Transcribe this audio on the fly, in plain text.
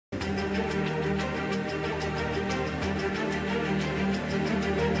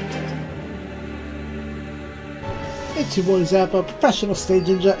It's your boy Zappa, professional stage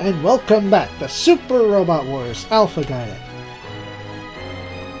ninja, and welcome back to Super Robot Wars Alpha Gaiden.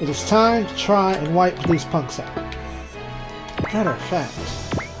 It is time to try and wipe these punks out. Matter of fact,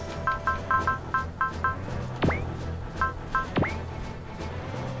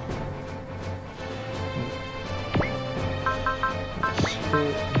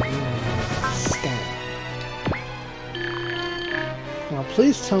 scan. Now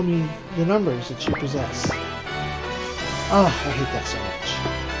please tell me the numbers that you possess. Oh, I hate that so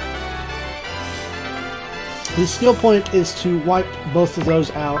much. The skill point is to wipe both of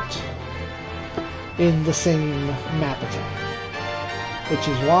those out in the same map attack, which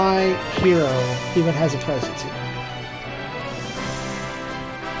is why Hero even has a presence here.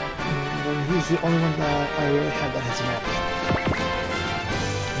 And he's the only one that I really have that has a map attack.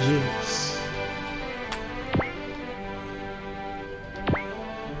 Genius.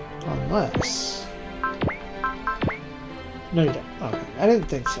 Unless... No, you don't. Okay, I didn't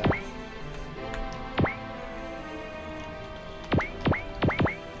think so.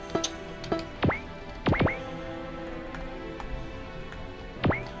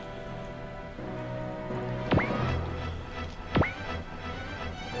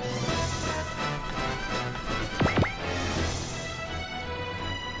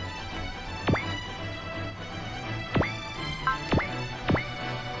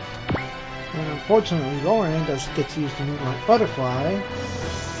 Unfortunately, Lauren doesn't get to use the Moonlight Butterfly.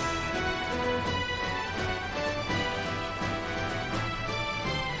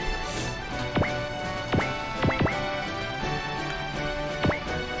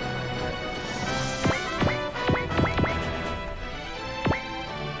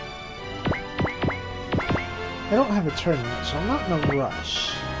 I don't have a tournament, so I'm not in a rush.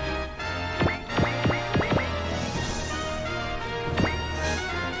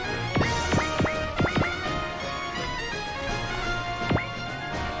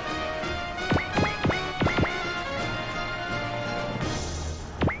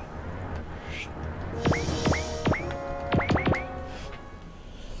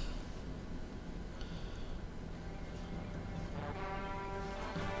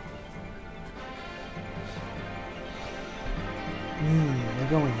 They're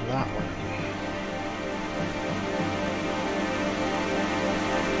going that way.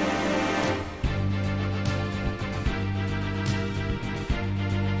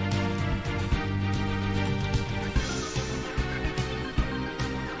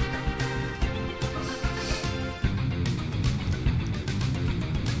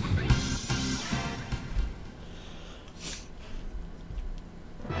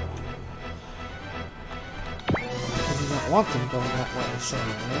 Want them going that way, so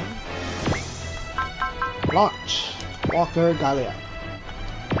launch Walker Gallia.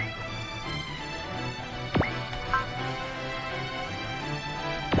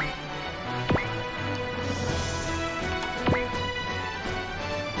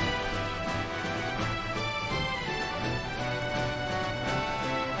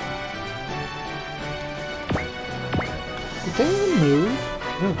 Did they even move?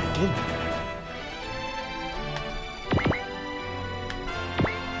 No, they didn't.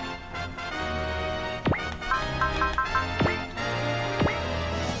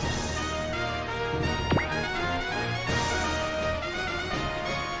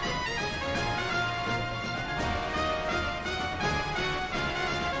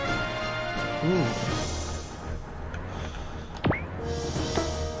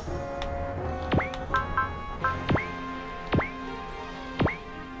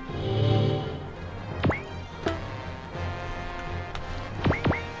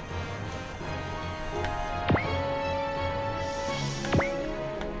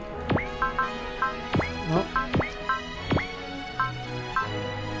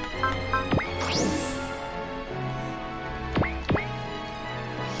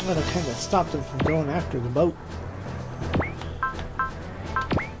 That kind of stopped them from going after the boat.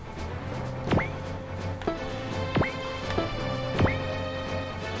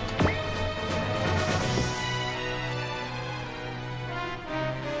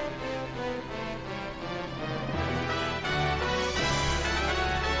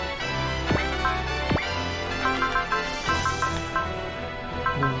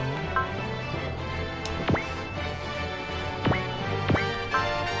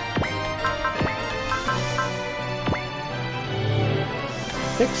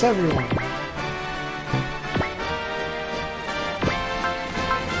 Fix everyone.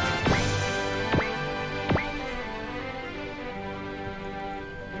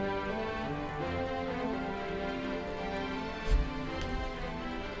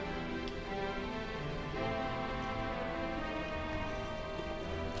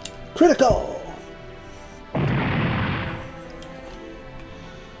 Critical!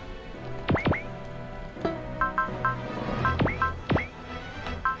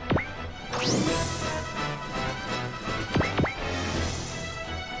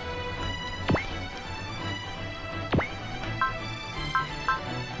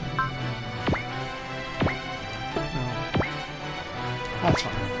 That's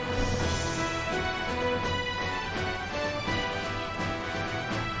fine.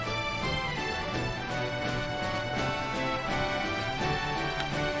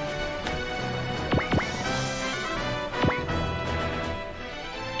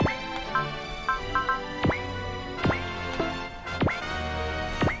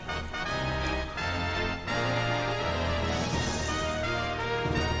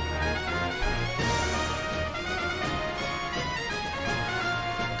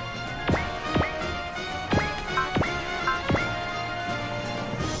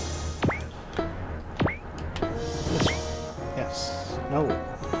 No.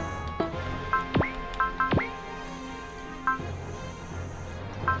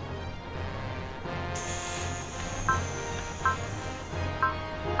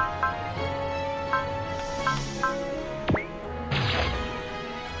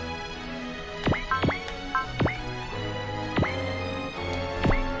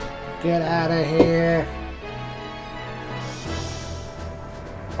 Get out of here.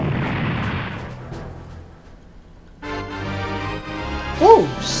 Oh,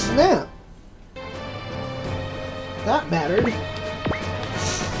 snap! That mattered.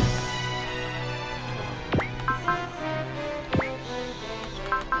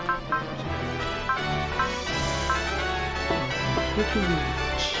 We can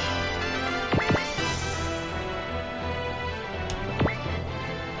reach.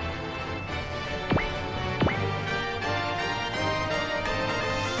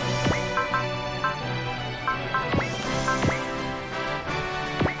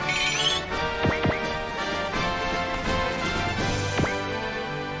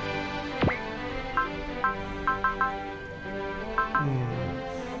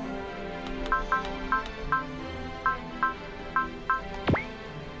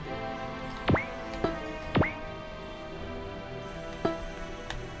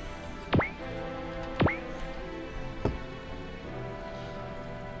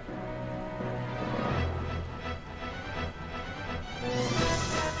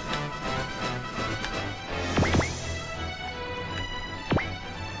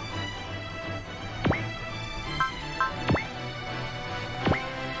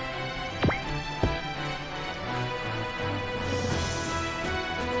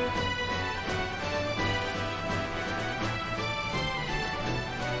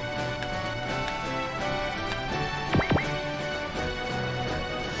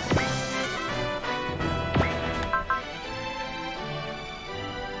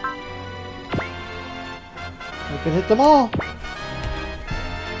 We can hit them all.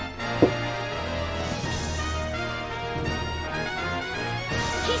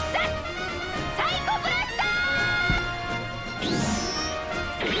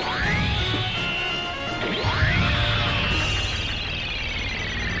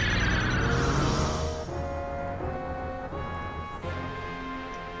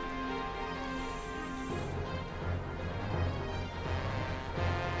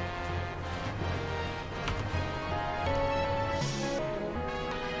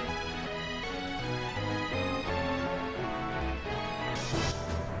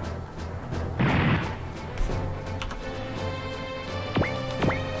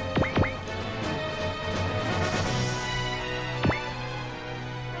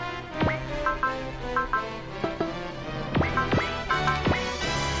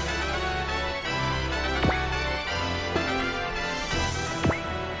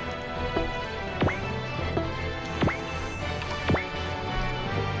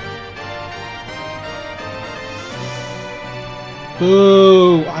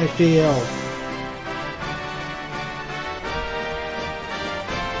 Boo, I feel.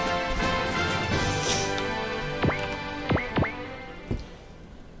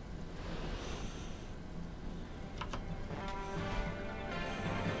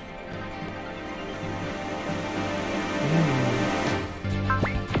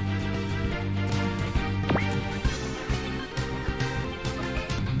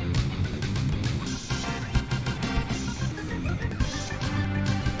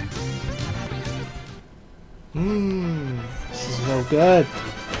 This is no good.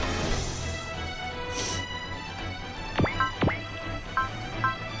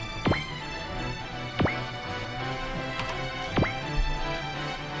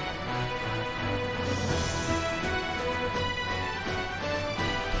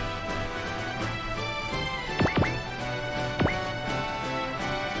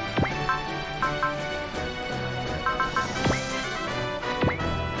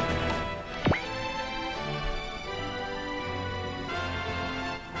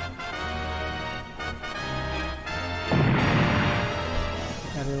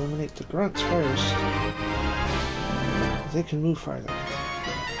 eliminate the grunts first. They can move farther.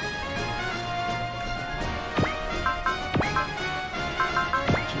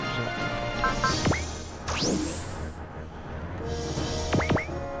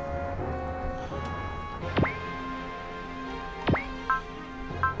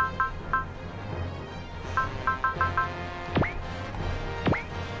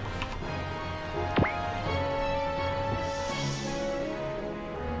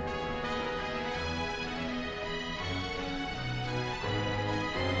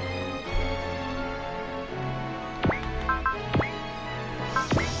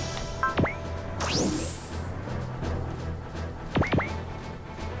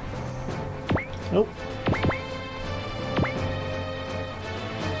 Nope.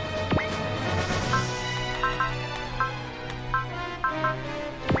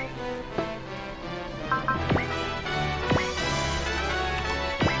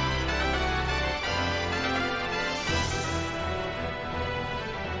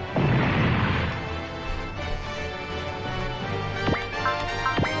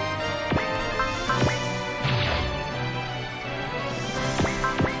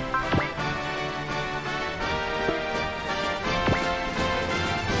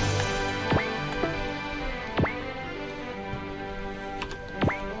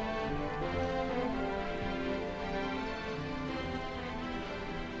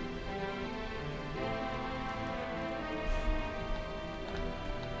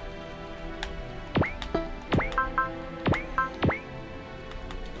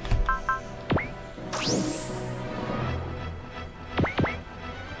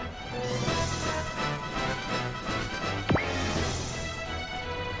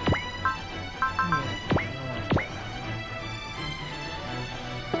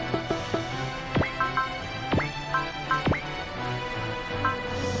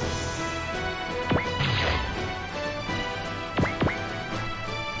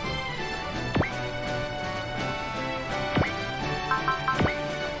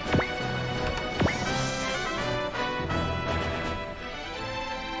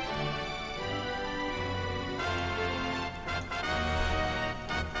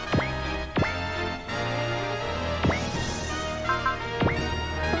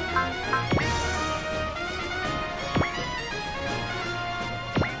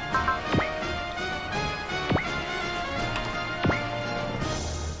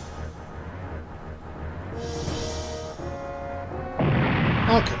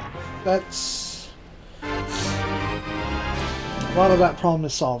 Okay, that's... a lot of that problem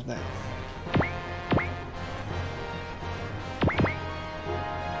is solved now.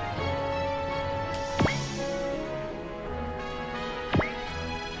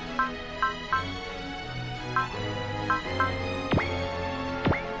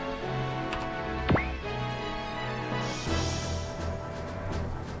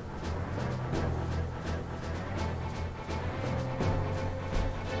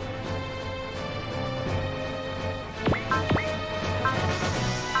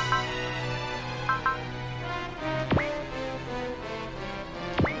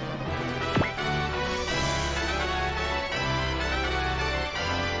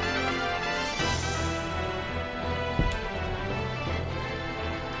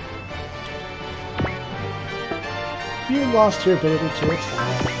 You lost your ability to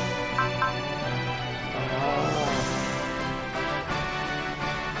attack.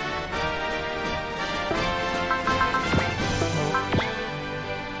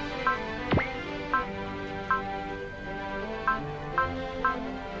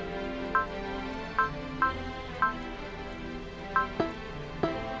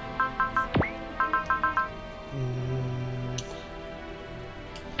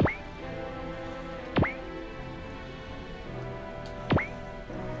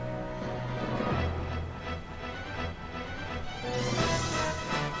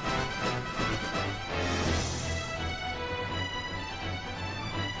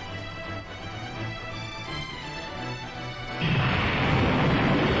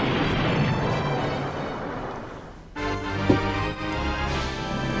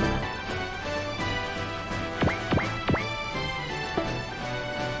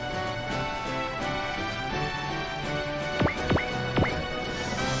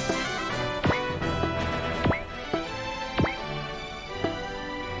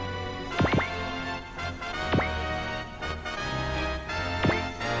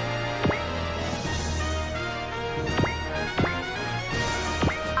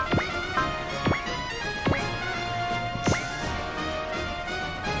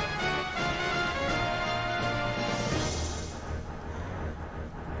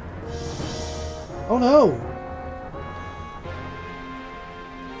 Oh no!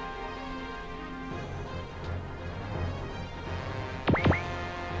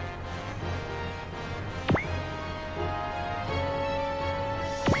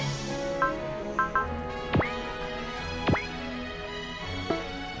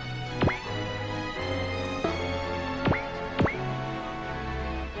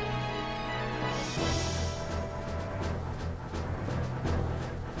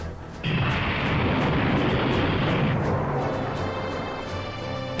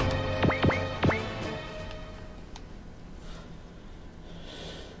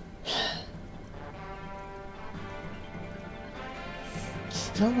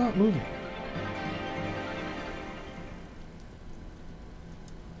 Still not moving.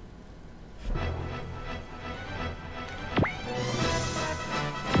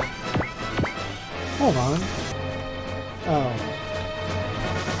 Hold on. Oh.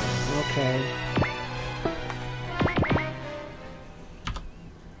 Okay.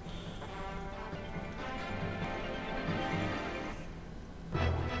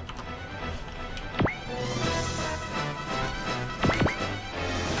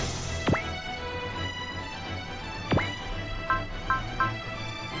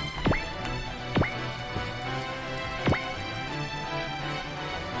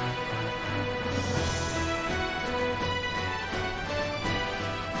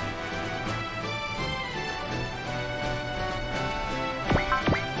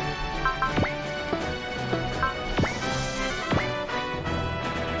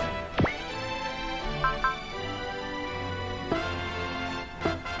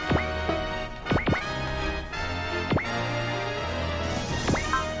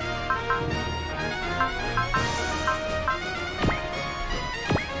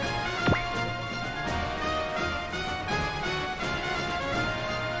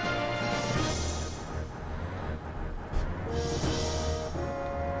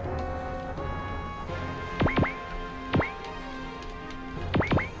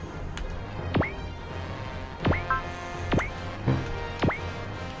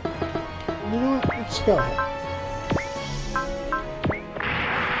 You know what? Let's go ahead.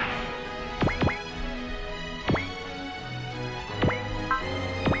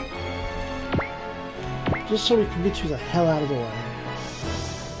 Just so we can get you the hell out of the way.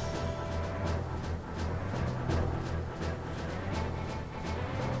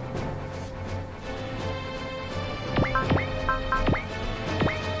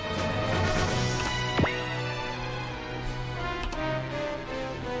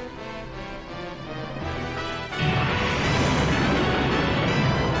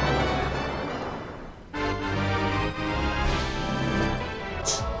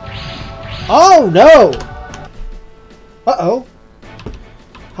 Oh no! Uh-oh.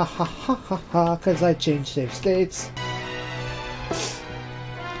 Ha ha ha ha ha, because I changed save states.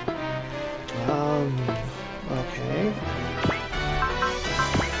 Okay.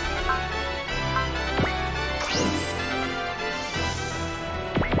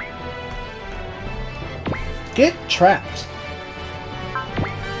 Get trapped.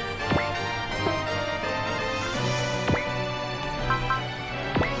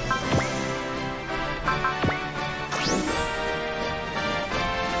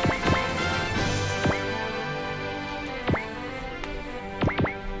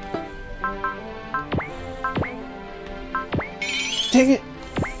 Dang it!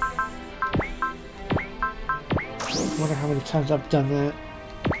 I wonder how many times I've done that.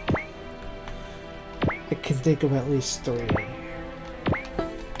 I can think of at least 3.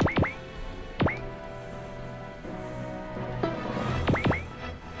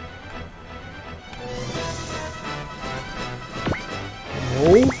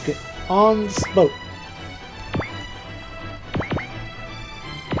 No, get on this boat.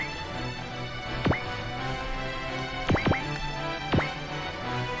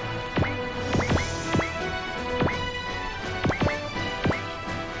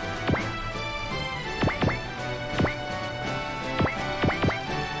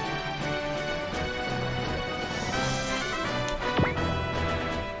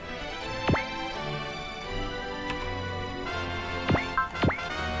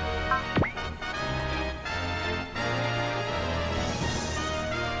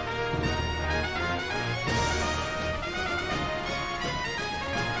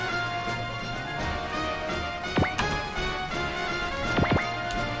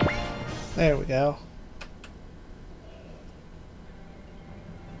 There we go.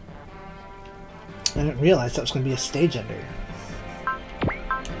 I didn't realize that was going to be a stage ender.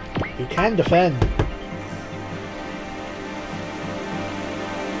 You can defend.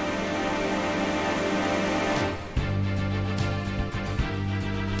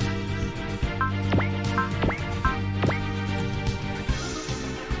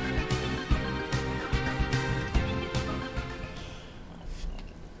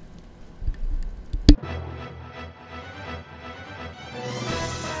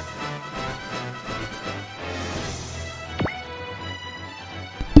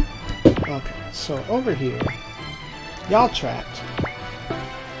 Okay, so over here, y'all trapped.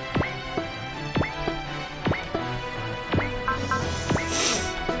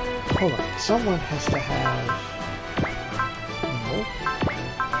 Hold on, someone has to have... No.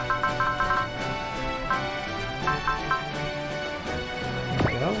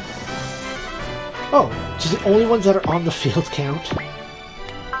 There we go. Oh, just the only ones that are on the field count?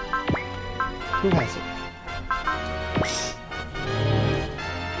 Who has it?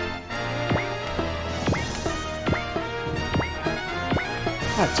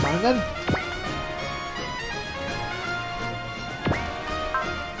 That's fine then.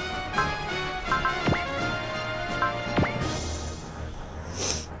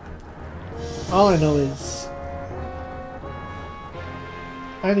 All I know is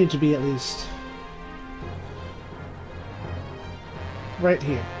I need to be at least right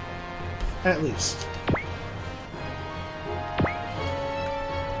here. At least.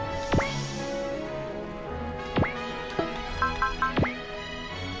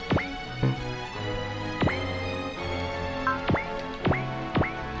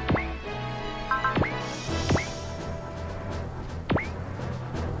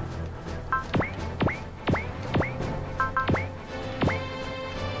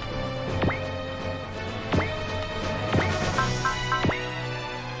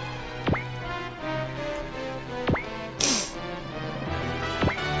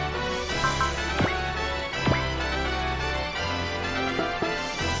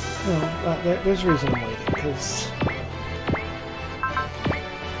 There's a reason I'm waiting, because...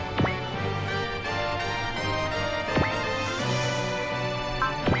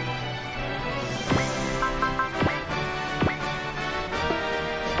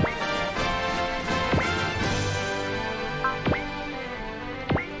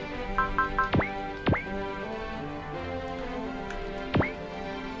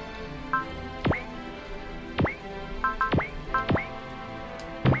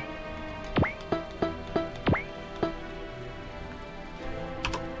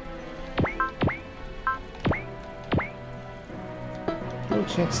 no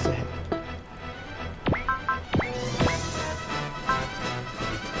chance to hit.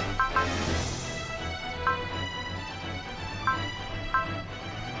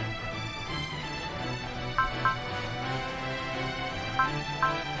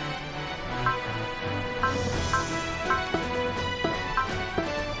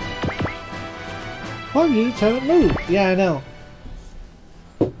 Oh, you haven't moved. Yeah, I know.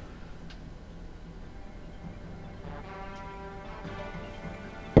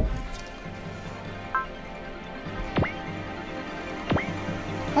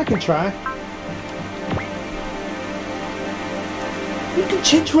 I can try. You can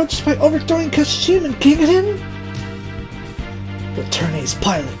change worlds just by overthrowing Kashim and Gaiden? The Turn-A's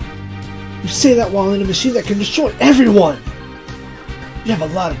pilot. You say that while in a machine that can destroy everyone! You have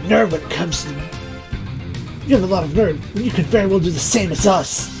a lot of nerve when it comes to... You have a lot of nerve when you could very well do the same as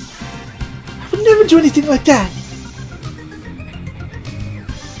us. I would never do anything like that!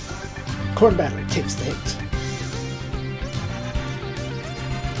 Core battery takes the hit.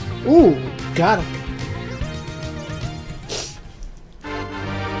 Ooh, got him.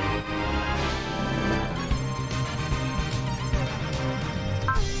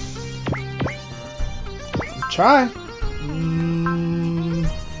 Try. In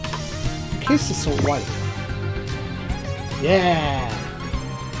case it's so white. Yeah.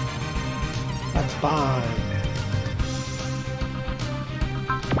 That's fine.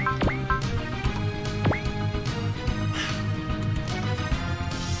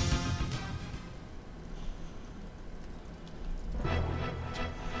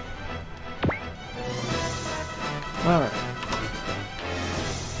 Alright.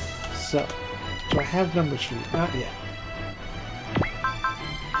 So, do I have numbers for you? Not yet.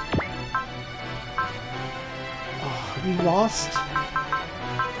 Oh, we lost?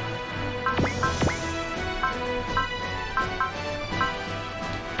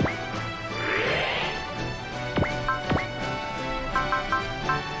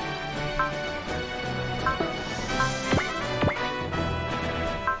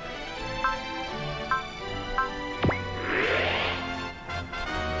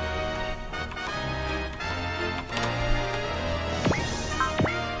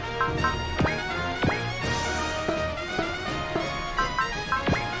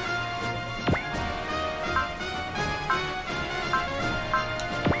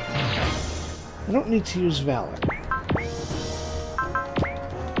 I don't need to use Valor.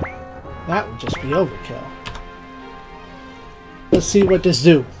 That would just be overkill. Let's see what this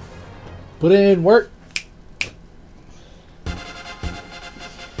do. Put in work.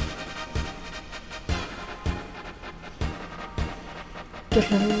 みん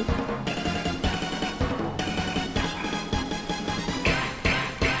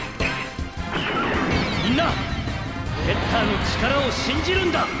な、ゲッターの力を信じる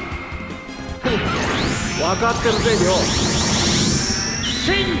んだ。分かってるぜ、リョウ。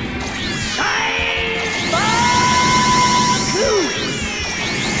シン・シャイン・バーク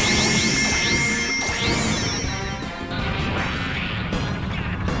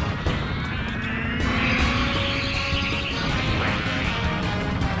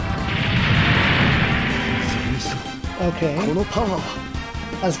！Okay. このパワーは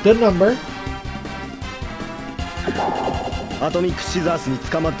That's a good number. アトミックシザースに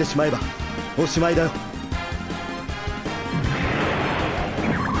捕まってしまえばおしまいだよ。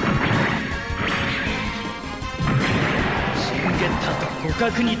シン・ゲッターと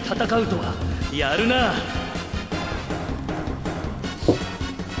互角に戦うとはやるな。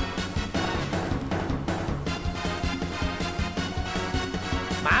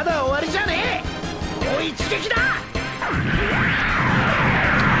まだ終わりじゃねえ。もう一撃だ。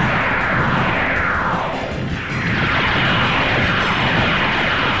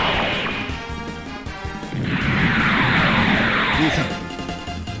兄さん、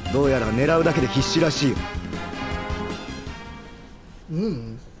どうやら狙うだけで必死らしいよ。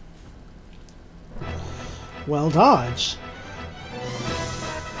Well dodged.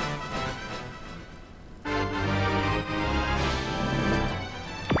 Okay,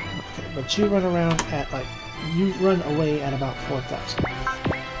 but you run around at like you run away at about 4,000.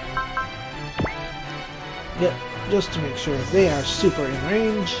 Yep, just to make sure they are super in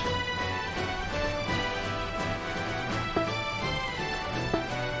range.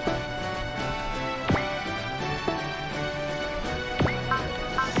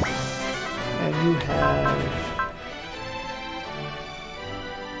 And you have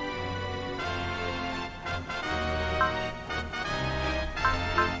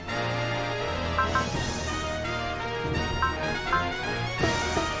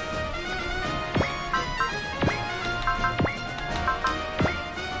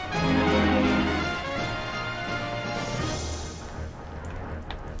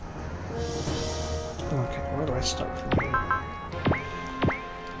okay, where do I start from here?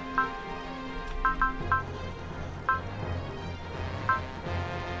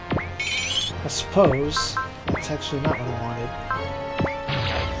 I suppose that's actually not what I wanted.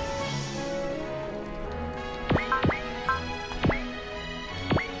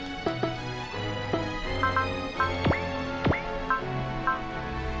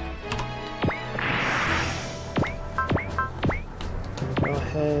 Go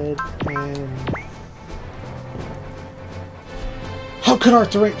ahead and... How could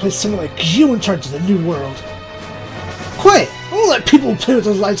Arthur Wright place someone like you in charge of the New World? Quiet! I won't let people play with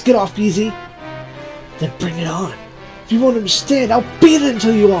those lights get off easy! Then bring it on. If you won't understand, I'll beat it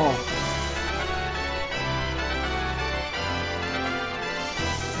until you all.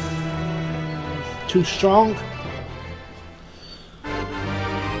 Too strong?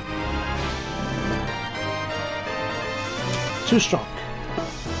 Too strong.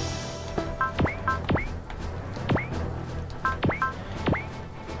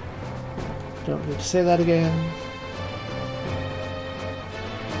 Don't need to say that again.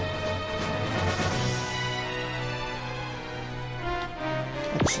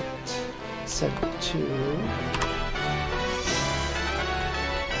 Excellent. 72.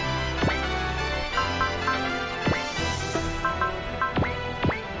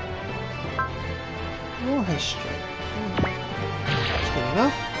 Oh, history. That's good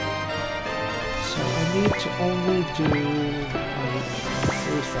enough. So I need to only do like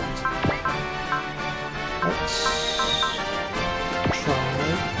 3,000. Let's try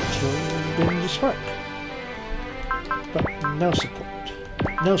to bring the spark. But no support.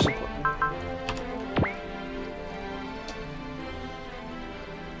 No support.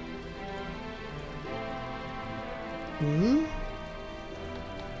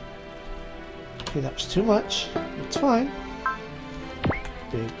 Okay, that was too much. It's fine.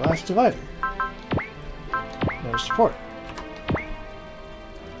 Big blast divider. No support.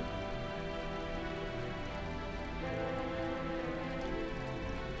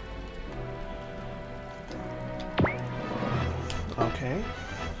 Okay.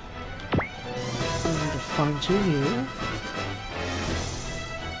 I need to fine-tune you.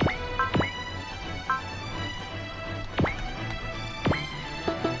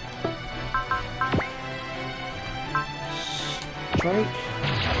 Strike.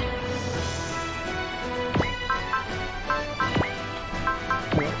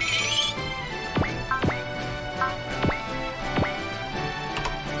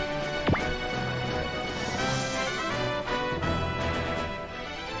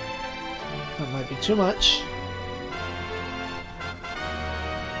 be too much.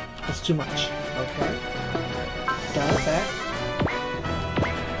 That's too much. Okay. Got it back.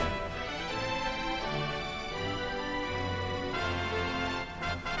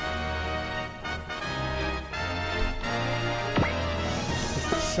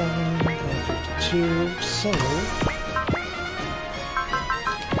 And 52, so okay,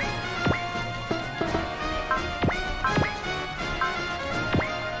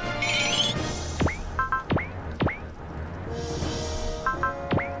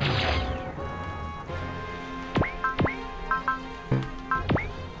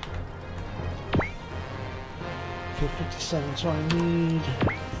 57, so I need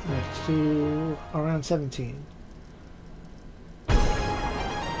to do around 17.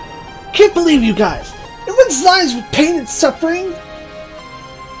 Can't believe you guys! Everyone's lives with pain and suffering?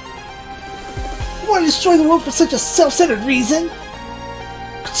 You want to destroy the world for such a self-centered reason?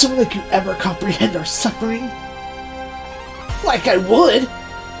 Could someone like you ever comprehend our suffering? Like I would!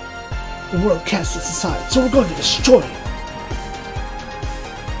 The world cast us aside, so we're going to destroy it.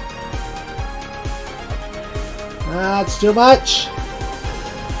 That's too much!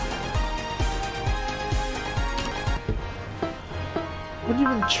 What are you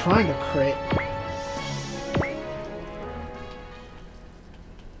even trying to create?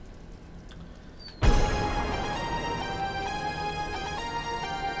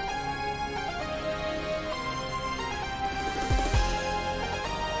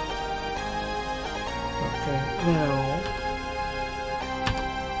 Okay, now,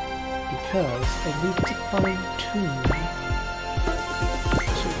 because I need to fine-tune.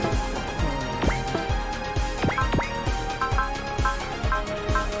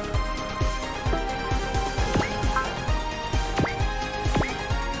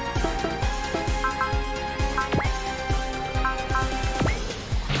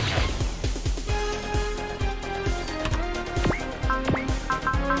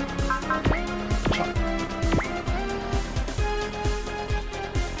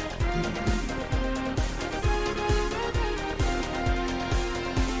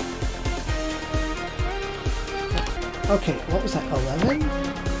 Okay, what was that, 11?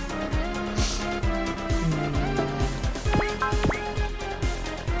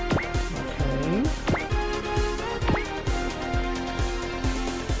 Okay.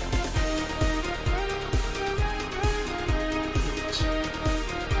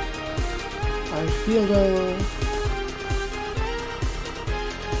 I feel the...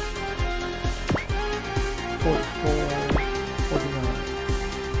 44, 49.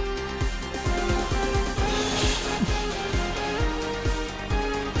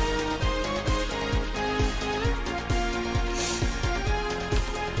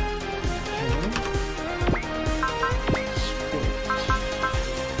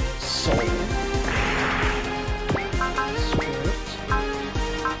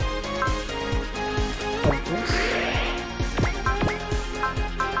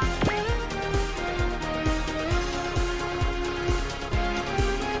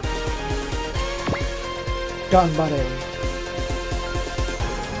 Gun buddy.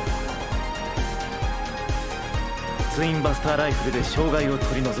 Twin Buster Rifle で障害を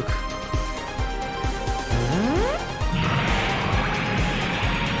取り除く。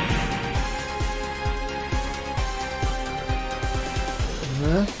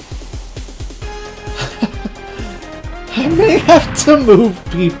I may have to move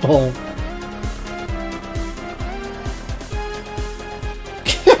people.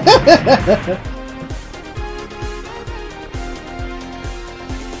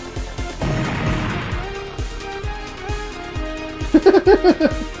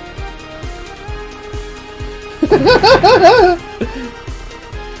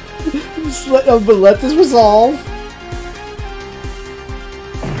 But let this resolve.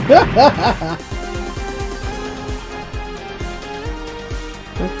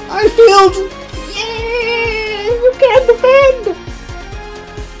 I failed! Yeah! You can't defend!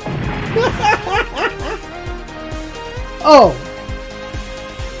 Oh!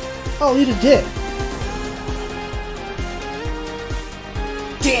 Oh, you did.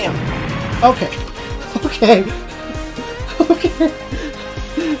 Damn! Okay. Okay. Okay.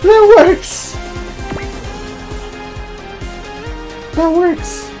 That works! That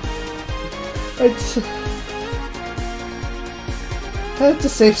works! I have to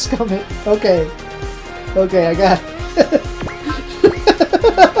save scum it. Okay. Okay, I got it.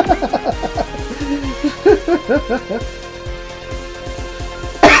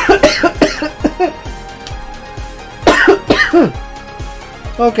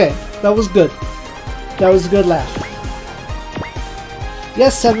 Okay, that was good. That was a good laugh.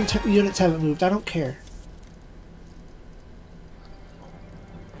 Yes, 7 units haven't moved. I don't care. Let's...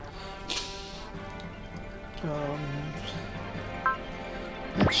 No.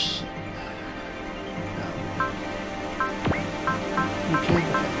 You can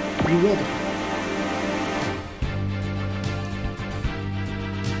defend. You will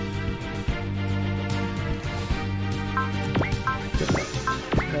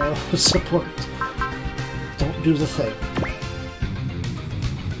defend. No support. Don't do the thing.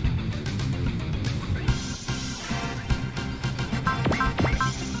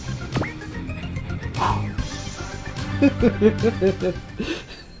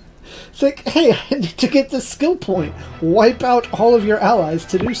 It's like, hey, I need to get this skill point. Wipe out all of your allies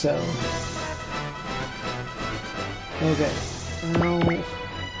to do so. Okay. Now,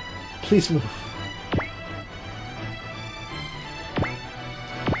 please move.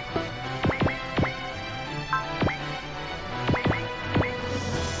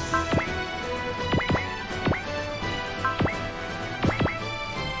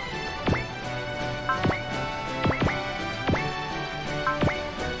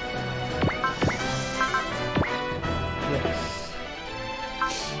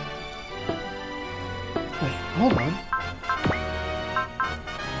 Hold on.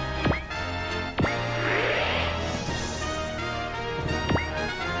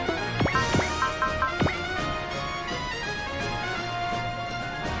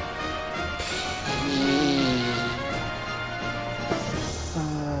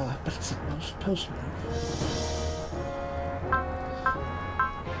 But it's a post move.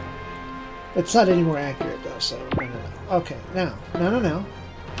 It's not any more accurate though, so no. Okay, now. No.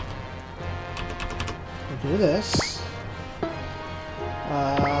 Do this.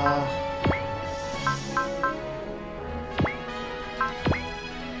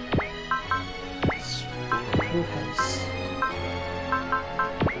 Who has...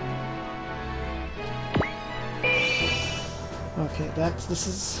 Okay, that's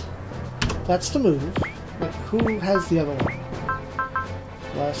the move. Wait, who has the other one?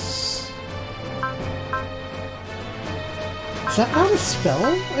 Plus... Is that not a spell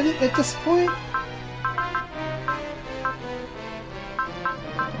at this point?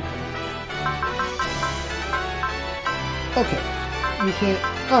 Okay, you can't...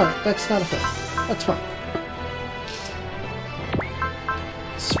 Alright, that's not a thing. That's fine.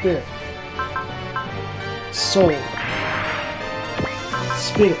 Spirit. Soul.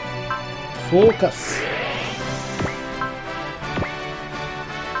 Spirit. Focus.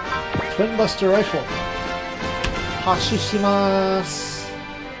 Twin Buster Rifle. Hashishimasu.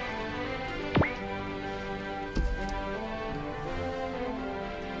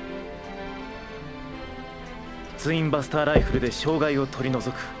 Twin Buster Rifle で障害を取り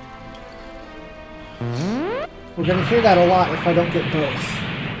除く。 We're gonna hear that a lot if I don't get both.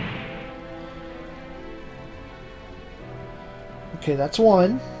 Okay, that's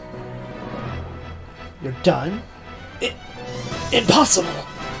one. You're done. Impossible!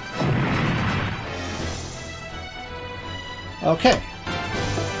 Okay.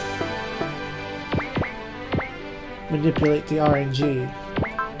 Manipulate the RNG.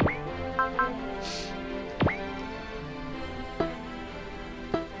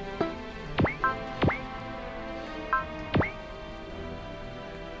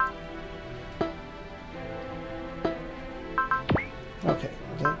 Okay,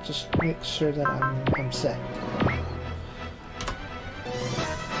 just make sure that I'm set.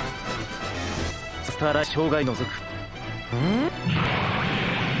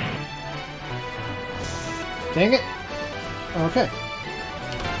 Dang it! Okay.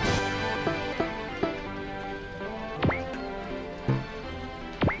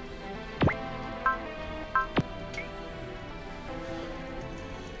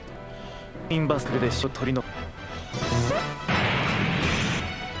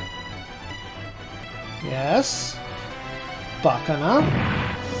 Yes. Bakana.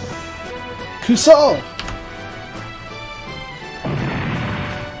 Kuso!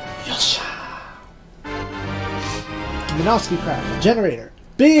 Yosha! Minosky Craft. Generator.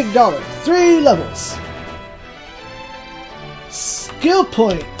 Big dollar. 3 levels. Skill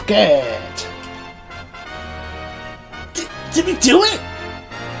point. Get. Did we do it?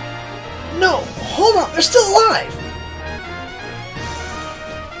 No! Hold on! They're still alive!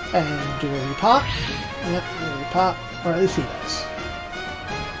 And do a repop. Yep, do a repop. Or at least he does.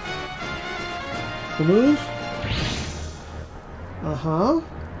 The move. Uh-huh.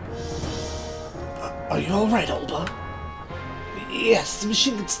 Are you alright, Olba? Yes, the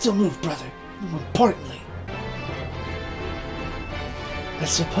machine can still move, brother. More importantly. I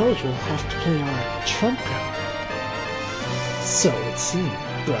suppose we'll have to play our trump card. So it seems,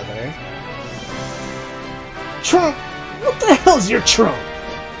 brother. Trump? What the hell's your trunk?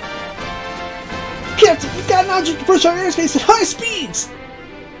 Captain, you got an object to push our airspace at high speeds!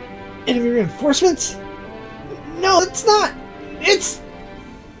 Enemy reinforcements? No, it's not! It's...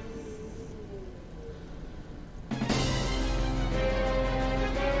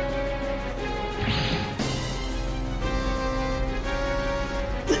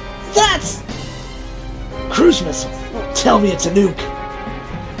 That's... Cruise missile! Don't tell me it's a nuke!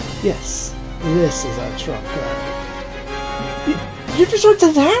 Yes, this is our trunk. You resort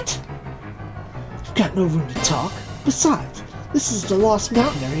to that? You've got no room to talk. Besides, this is the lost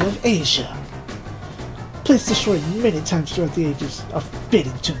mountain area of Asia. A place destroyed many times throughout the ages, a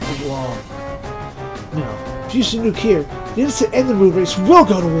fitting tomb for you all. No, if you use a nuke here, the innocent and the moon race will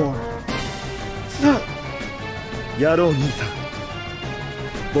go to war. No. やろう兄さん。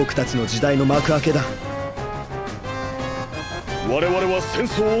僕たちの時代の幕開けだ。我々は戦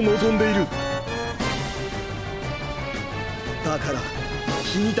争を望んでいる。だから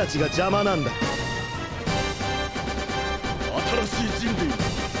君たちが邪魔なんだ。新しい人類、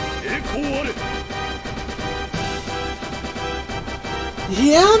栄光あれ。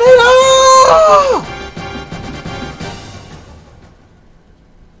やめろー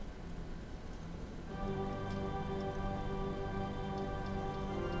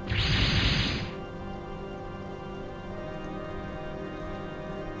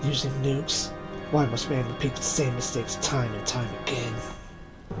！Using nukes? Why must man repeat the same mistakes time and time again?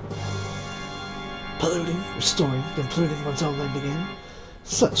 Polluting, restoring, then polluting one's own land again?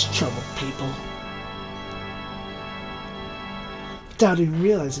 Such troubled people. Without even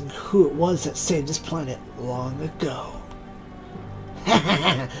realizing who it was that saved this planet long ago.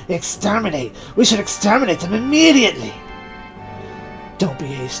 Exterminate! We should exterminate them immediately! Don't be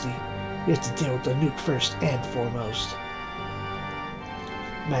hasty. We have to deal with the nuke first and foremost.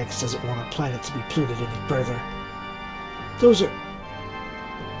 Magus doesn't want our planet to be polluted any further.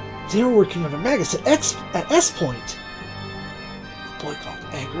 They were working under Magus at S Point. A boy called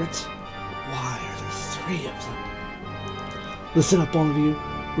Egret? Why are there 3 of them? Listen up, all of you.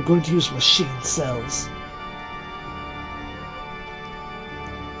 We're going to use machine cells.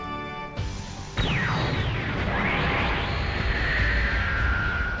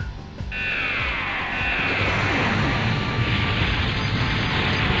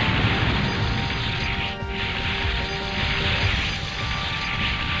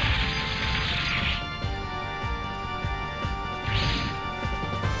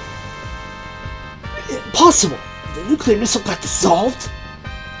 Impossible! The nuclear missile got dissolved?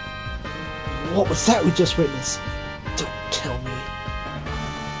 What was that we just witnessed? Don't tell me.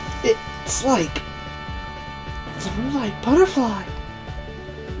 It's like... the moonlight butterfly.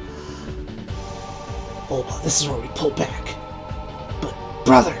 Oh, well, this is where we pull back. But,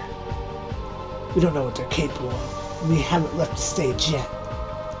 brother! We don't know what they're capable of, and we haven't left the stage yet.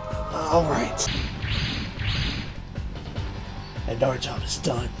 Alright. And our job is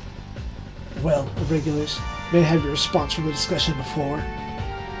done. Well, irregulars, may I have your response from the discussion before?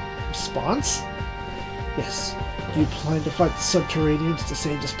 Response? Yes. Do you plan to fight the Subterraneans to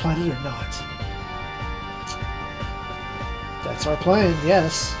save this planet or not? That's our plan,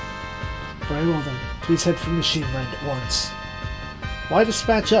 yes. Very well then, please head for Machine Land at once. Why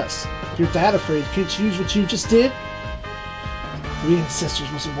dispatch us? If you're that afraid, can't you use what you just did? We ancestors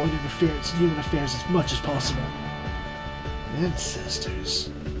must avoid interference in human affairs as much as possible.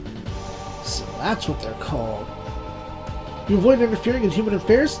 Ancestors? So that's what they're called. You avoid interfering in human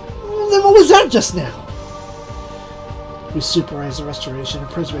affairs? Then what was that just now? We supervise the restoration and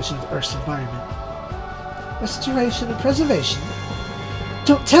preservation of the Earth's environment. Restoration and preservation?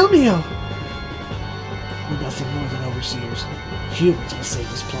 Don't tell me, We're nothing more than overseers. Humans must save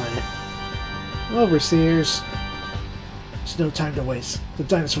this planet. Overseers? There's no time to waste. The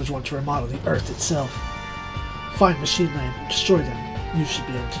dinosaurs want to remodel the Earth itself. Find Machine Land and destroy them. You should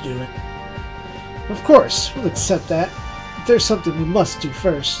be able to do it. Of course, we'll accept that. But there's something we must do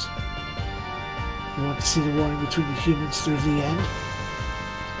first. You want to see the warring between the humans through the end?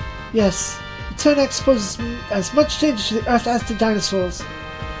 Yes, the 10X poses as much danger to the Earth as the dinosaurs.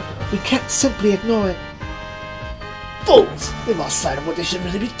 We can't simply ignore it. Fools! They lost sight of what they should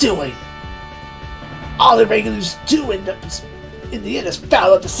really be doing. All the regulars do end up in the end as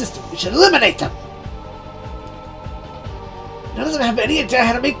foul of the system. We should eliminate them. None of them have any idea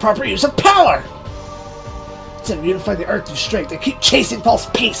how to make proper use of power. Instead of unifying the Earth through strength, they keep chasing false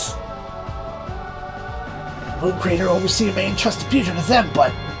peace. Moon Crater Overseer may entrust the future to them,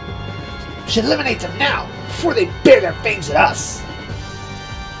 but we should eliminate them now, before they bare their fangs at us.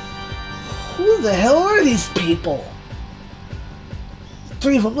 Who the hell are these people?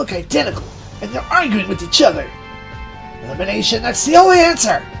 three of them look identical, and they're arguing with each other. Elimination, that's the only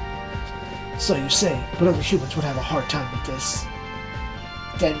answer! So you say, but other humans would have a hard time with this.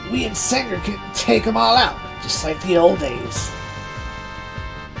 Then we and Sanger can take them all out, just like the old days.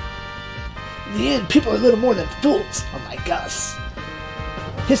 In the end, people are little more than fools, unlike us.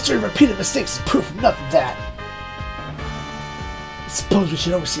 History of repeated mistakes is proof enough of that. I suppose we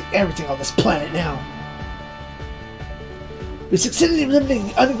should oversee everything on this planet now. We succeeded in eliminating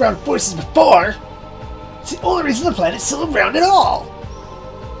the underground forces before. It's the only reason the planet's still around at all.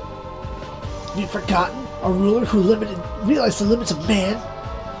 Have you forgotten? A ruler who realized the limits of man,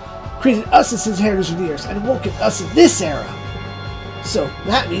 created us as his inheritors of the earth, and awoken us in this era. So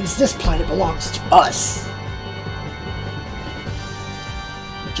that means this planet belongs to us.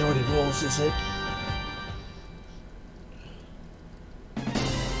 Majority rules, is it?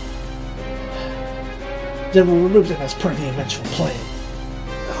 Then we'll remove them as part of the eventual plan.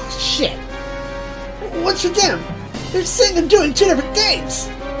 Oh shit! What's with them? They're saying and doing two different things!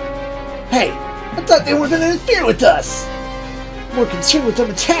 Hey, I thought they weren't going to interfere with us! More concerned with them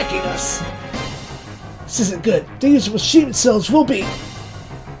attacking us! This isn't good. The use of machine cells will be...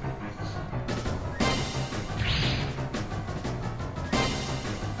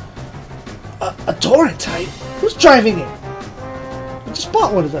 A Torrent type? Who's driving it? I just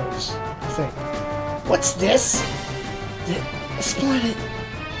bought one of those, I think. What's this? This planet...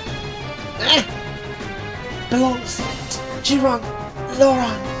 belongs to Jiron,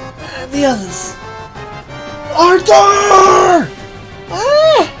 Loran, and the others. Arthur!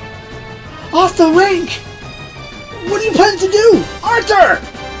 Off the rink! What do you plan to do? Arthur!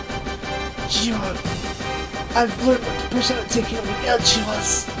 Jiron, I've learned what the person I'm taking over Elchi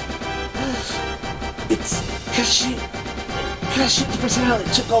was. It's Kashin's personality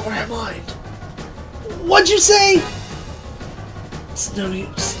took over her mind. What'd you say? It's no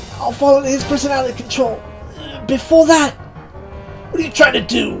use. I'll follow his personality control. Before that, what are you trying to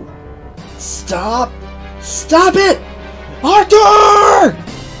do? Stop! Stop it! Arthur!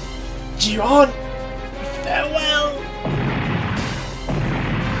 Jiron, farewell!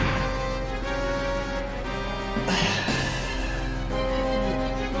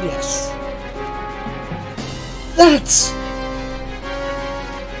 Yes. That's...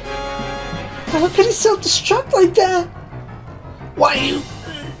 How could he self-destruct like that? Why are you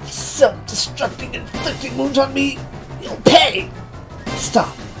self-destructing and inflicting wounds on me? You'll pay!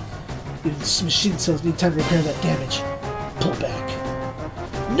 Stop. Even machine cells need time to repair that damage. Pull back.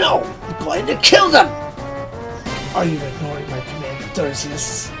 No! I'm going to kill them! Are you ignoring my command,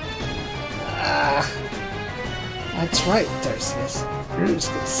 Theseus? That's right, Theseus. You're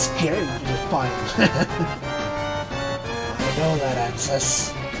just gonna scare me when you fight. I know that,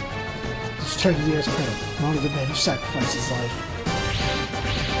 Ansys. Just turn to the Earth's planet. Honor the man who sacrificed his life.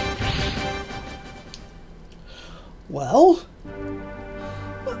 Well?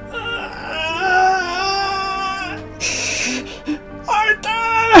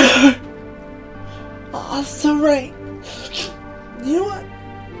 Arthur! That's right. You know what?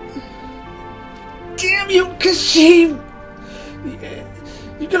 Damn you, Kashim!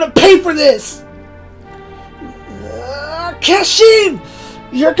 You're gonna pay for this! Kashim!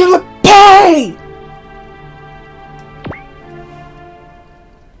 You're gonna pay!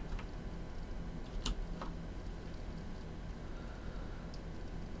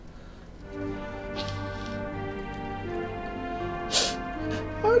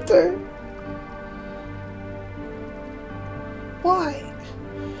 Arthur! Why?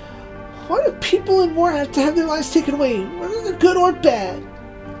 Why do people in war have to have their lives taken away, whether they're good or bad?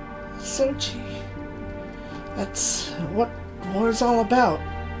 Sochi. That's what war is all about.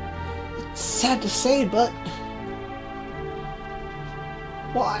 It's sad to say, but...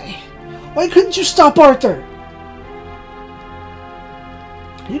 Why? Why couldn't you stop Arthur?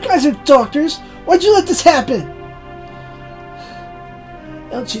 You guys are doctors. Why'd you let this happen?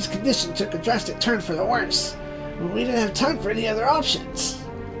 Elchi's condition took a drastic turn for the worse. We didn't have time for any other options.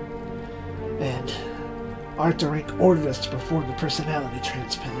 And Arthur Rank ordered us to perform the personality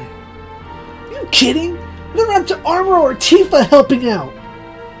transplant. Are you kidding? We never had to Armor or Tifa helping out.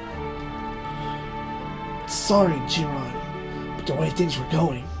 Sorry, Jiron, but the way things were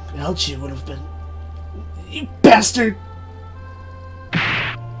going, Elchi would have been... You bastard!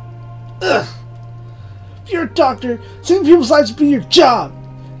 Ugh! If you're a doctor, saving people's lives would be your job!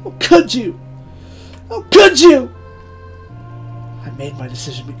 How could you? How could you? I made my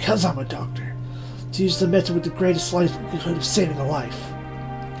decision because I'm a doctor. To use the method with the greatest likelihood of saving a life.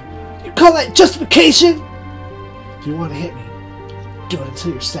 You call that justification? If you want to hit me, do it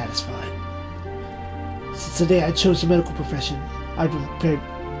until you're satisfied. Since the day I chose the medical profession,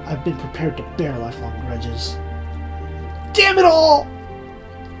 I've been prepared to bear lifelong grudges. Damn it all!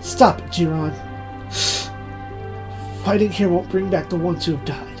 Stop it, ZEON. Fighting here won't bring back the ones who have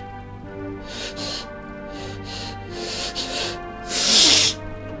died.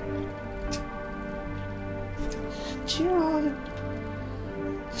 ZEON.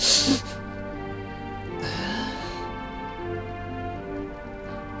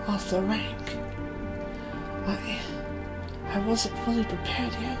 Off the rank. I wasn't fully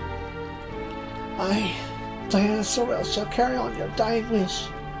prepared yet. Diana Sorrell, shall carry on your dying wish.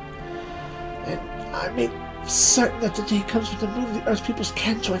 And I make certain that the day comes when the moon of the Earth peoples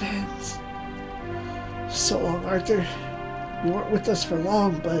can join hands. So long, Arthur. You weren't with us for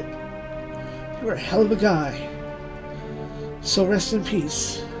long, but you were a hell of a guy. So rest in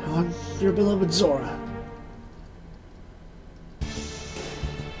peace on your beloved Zora.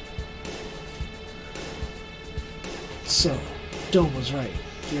 So, Dome was right.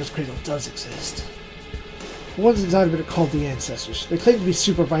 The Earth Cradle does exist. The ones inside of it are called the Ancestors. They claim to be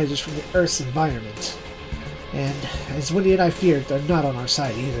supervisors from the Earth's environment. And, as Wendy and I feared, they're not on our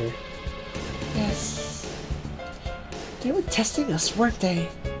side either. Yes. They were testing us, weren't they?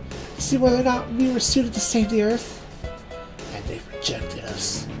 To see whether or not we were suited to save the Earth. And they rejected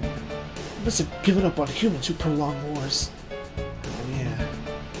us. They must have given up on humans who prolong wars. Oh yeah.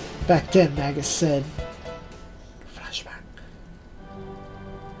 Back then, Magus said...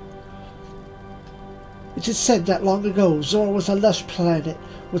 It is said that long ago, Zora was a lush planet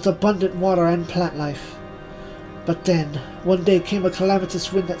with abundant water and plant life. But then, one day came a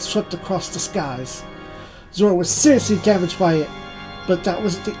calamitous wind that swept across the skies. Zora was seriously damaged by it, but that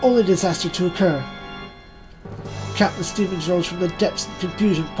wasn't the only disaster to occur. Countless demons rose from the depths in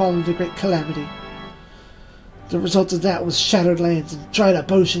confusion following the great calamity. The result of that was shattered lands and dried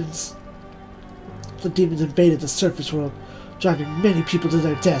up oceans. The demons invaded the surface world, driving many people to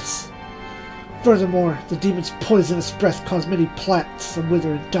their deaths. Furthermore, the demon's poisonous breath caused many plants to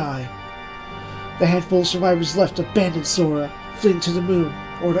wither and die. The handful of survivors left abandoned Zora, fleeing to the moon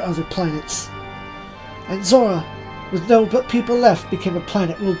or to other planets. And Zora, with no but people left, became a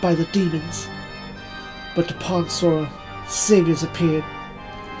planet ruled by the demons. But upon Zora, saviors appeared.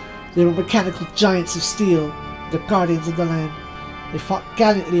 They were mechanical giants of steel, the guardians of the land. They fought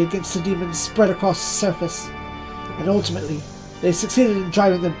gallantly against the demons spread across the surface, and ultimately, they succeeded in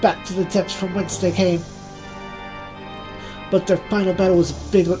driving them back to the depths from whence they came. But their final battle was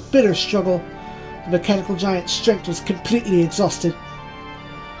a bitter struggle. The mechanical giant's strength was completely exhausted.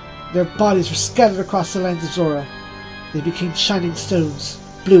 Their bodies were scattered across the lands of Zora. They became shining stones,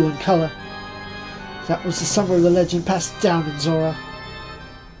 blue in color. That was the summer the legend passed down in Zora.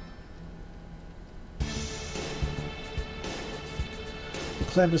 The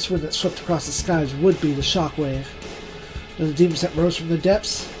calamitous wind that swept across the skies would be the shockwave. And the demons that rose from the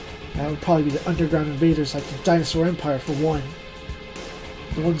depths, that would probably be the underground invaders like the Dinosaur Empire for one.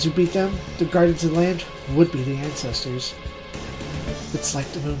 The ones who beat them, the guardians of the land, would be the Ancestors. It's like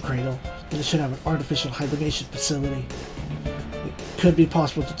the Moon Cradle, and it should have an artificial hibernation facility. It could be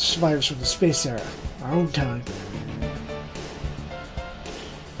possible that the survivors from the space era, our own time.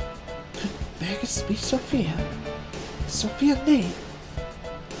 Could Magus be Sophia? Sophia Nate?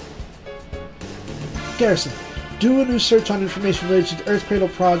 Garrison. Do a new search on information related to the Earth Cradle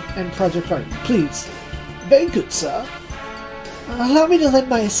and Project Art, please. Very good, sir. Allow me to lend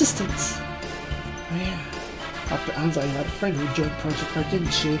my assistance. Oh yeah, Dr. Anzai had a friend who joined Project Art, didn't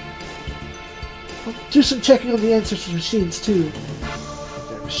she? I'll do some checking on the Ancestors' machines, too.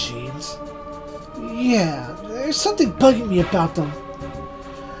 Their machines? Yeah, there's something bugging me about them.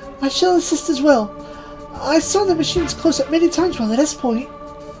 I shall assist as well. I saw the machines close up many times while at S Point.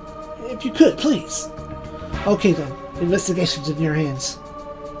 If you could, please. Okay then, investigation's in your hands.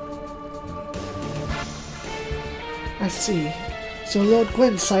 I see. So Lord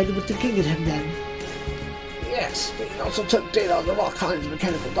Gwen sided with the king at him then? Yes, but he also took data on all kinds of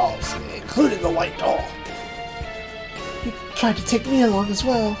mechanical dolls, including the white doll. He tried to take me along as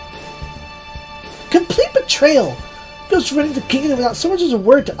well. Complete betrayal! He goes running the kingdom without so much as a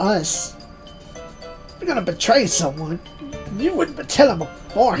word to us. If you're gonna betray someone, you wouldn't tell him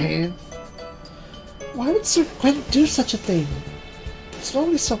beforehand. Why would Sir Gwen do such a thing? He's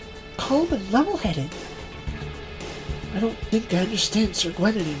normally so calm and level-headed. I don't think I understand Sir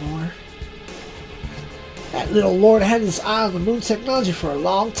Gwen anymore. That little lord had his eye on the moon's technology for a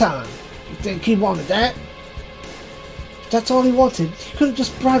long time. You think he wanted that? If that's all he wanted, he could have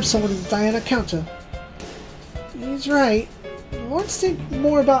just bribed someone in the Diana counter. He's right. Lords think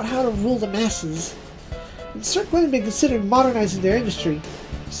more about how to rule the masses. And Sir Gwen had been considering modernizing their industry,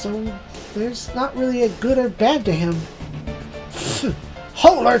 so there's not really a good or bad to him.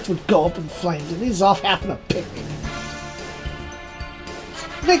 Whole Earth would go up in flames, and he's off having a picnic.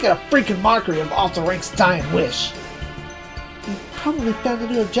 Making a freaking mockery of Off the Rank's dying wish. You probably found a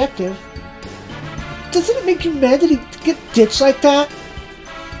new objective. Doesn't it make you mad that he get ditched like that?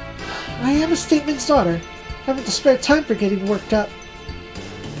 I am a statement's daughter. Haven't the spare time for getting worked up.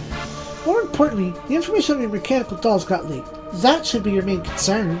 More importantly, the information on your mechanical dolls got leaked. That should be your main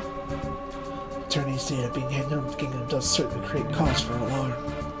concern. Attorney's data being handed over to Kingdom does certainly create cause for alarm.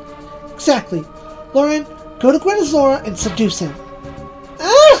 Exactly. Lauren, go to Gwen's Laura and seduce him.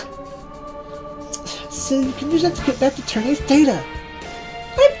 Ah! So you can use that to get back to Attorney's data.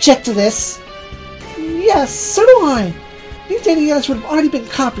 I object to this. Yes, so do I. These data units would have already been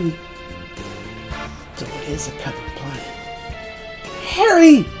copied. So it is a cunning plan.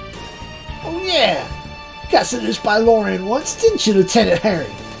 Harry! Oh yeah! Got seduced by Lauren once, didn't you, Lieutenant Harry?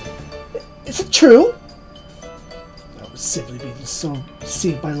 Is it true? I was simply being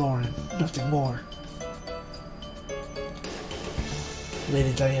deceived by Lauren, nothing more.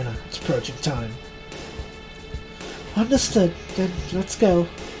 Lady Diana, it's approaching time. Understood. Then let's go.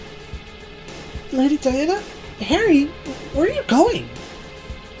 Lady Diana? Harry, where are you going?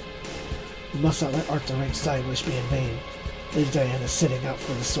 You must not let Arthur Rank's dying wish be in vain. Lady Diana is sitting out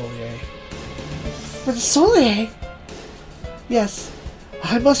for the Solier. For the Solier? Yes.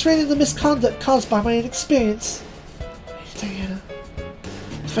 I must rein in the misconduct caused by my inexperience. Lady Diana.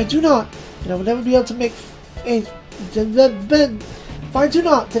 If I do not, then I will never be able to make a... If I do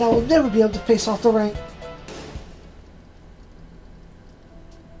not, then I will never be able to face off the rank.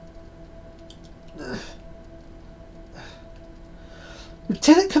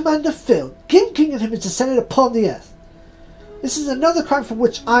 Lieutenant Commander Phil, King and him is descended upon the earth. This is another crime for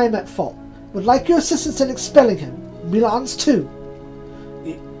which I am at fault. Would like your assistance in expelling him. Milan's too.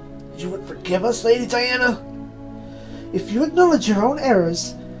 You would forgive us, Lady Diana? If you acknowledge your own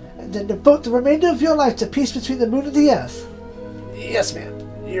errors, and then devote the remainder of your life to peace between the moon and the earth. Yes, ma'am.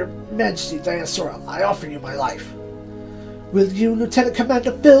 Your Majesty, Dinosora, I offer you my life. Will you, Lieutenant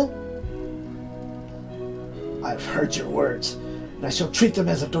Commander Phil? I've heard your words, and I shall treat them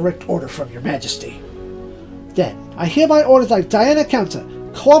as a direct order from your Majesty. Then, I hereby order that Diana Counter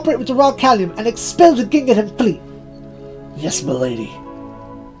cooperate with the Royal Callium and expel the Gingham fleet. Yes, milady.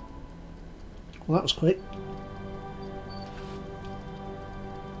 Well, that was quick.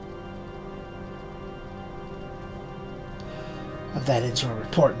 And that ends our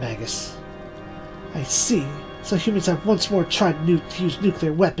report, Magus. I see. So humans have once more tried to use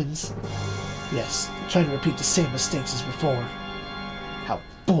nuclear weapons. Yes, trying to repeat the same mistakes as before. How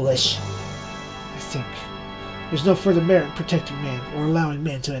foolish. I think there's no further merit in protecting man or allowing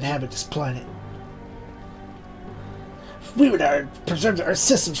man to inhabit this planet. If we were to preserve our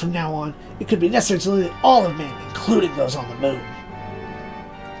systems from now on, it could be necessary to eliminate all of man, including those on the moon.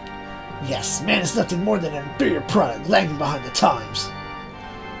 Yes, man is nothing more than an inferior product lagging behind the times.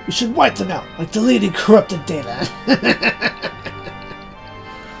 We should wipe them out, like deleting corrupted data.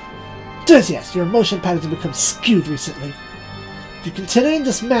 Yes, your emotion patterns have become skewed recently. If you continue in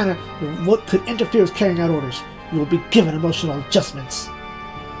this manner, what could interfere with carrying out orders, you will be given emotional adjustments.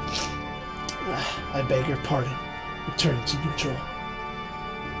 I beg your pardon. Returning to neutral.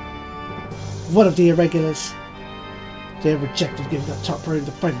 What of the irregulars? They have rejected giving up top priority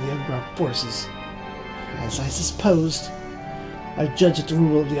to fighting the underground forces. As I supposed, I judge that the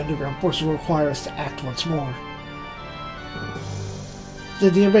rule of the underground forces will require us to act once more.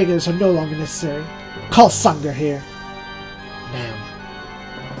 Then the irregulars are no longer necessary. Call Sanger here. Ma'am.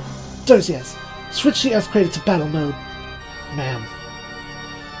 Yes. Switch the Earthquake to battle mode. Ma'am.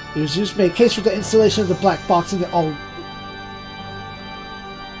 Users made case for the installation of the black box in the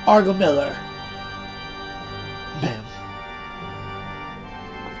Argo Miller. Ma'am.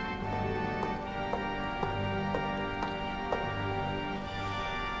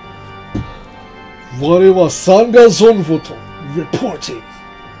 Sanga Zonvoto. Reporting.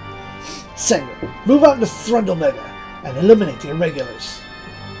 Sanger, move out into Thrundle Mega and eliminate the irregulars.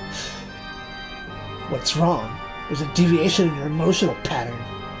 What's wrong? There's a deviation in your emotional pattern.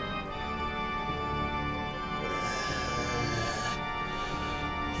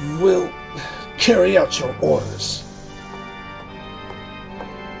 We'll carry out your orders.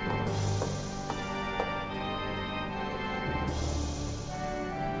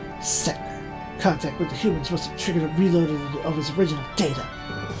 Sanger, contact with the humans must have triggered a reload of his original data.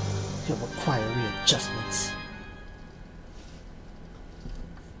 He'll require readjustments.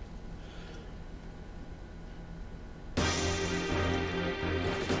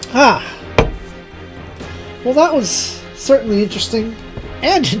 Well, that was certainly interesting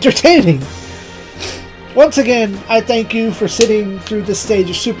and entertaining. Once again, I thank you for sitting through this stage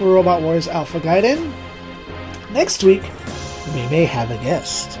of Super Robot Wars Alpha Gaiden. Next week, we may have a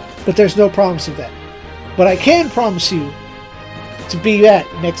guest, but there's no promise of that. But I can promise you to be back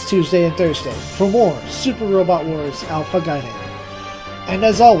next Tuesday and Thursday for more Super Robot Wars Alpha Gaiden. And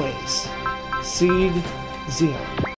as always, SIEG ZEON.